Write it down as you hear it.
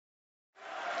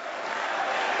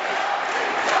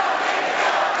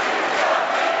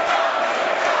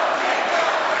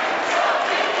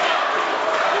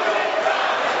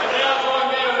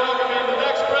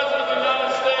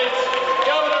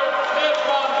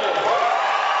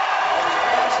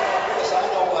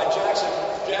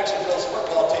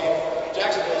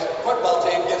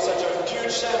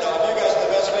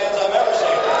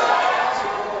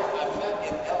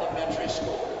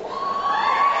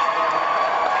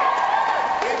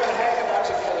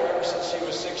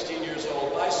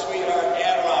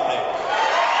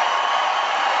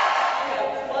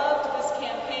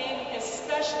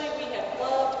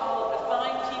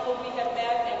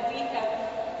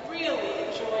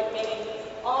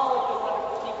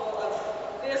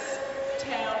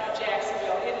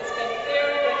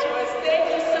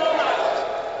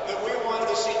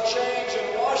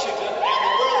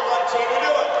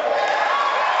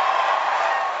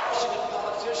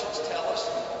politicians tell us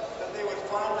that they would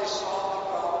finally solve the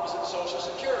problems in Social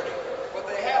Security, but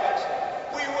they haven't.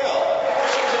 We will.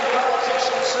 Washington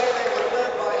politicians say they would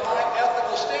live by high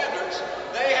ethical standards.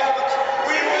 They haven't.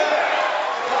 We will.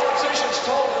 Politicians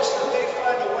told us that they'd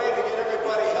find a way to get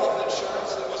everybody health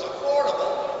insurance that was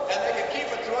affordable and they could keep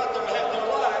it throughout their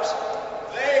lives.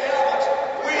 They haven't.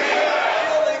 We will.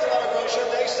 Illegal immigration,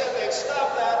 they said they'd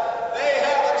stop that. They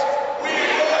haven't. We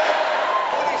will.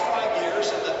 25 years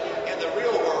in the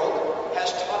real world has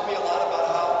taught me a lot about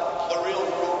how the real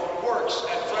world works.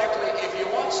 And frankly, if you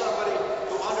want somebody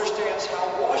who understands how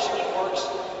Washington works,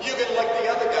 you can elect the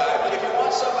other guy. But if you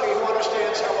want somebody who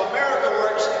understands how America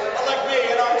works, elect me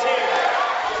and our team.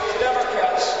 If the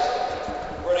Democrats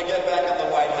were to get back in the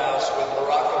White House with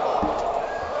Barack Obama,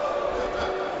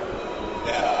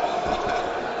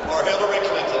 or Hillary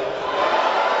Clinton,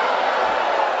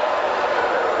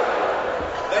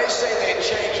 they say they'd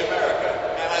change America,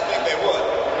 and I think they would.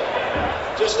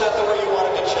 Just not the way you want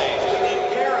it to change. We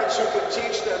need parents who can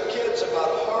teach their kids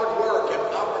about hard work and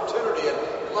opportunity and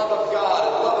love of God.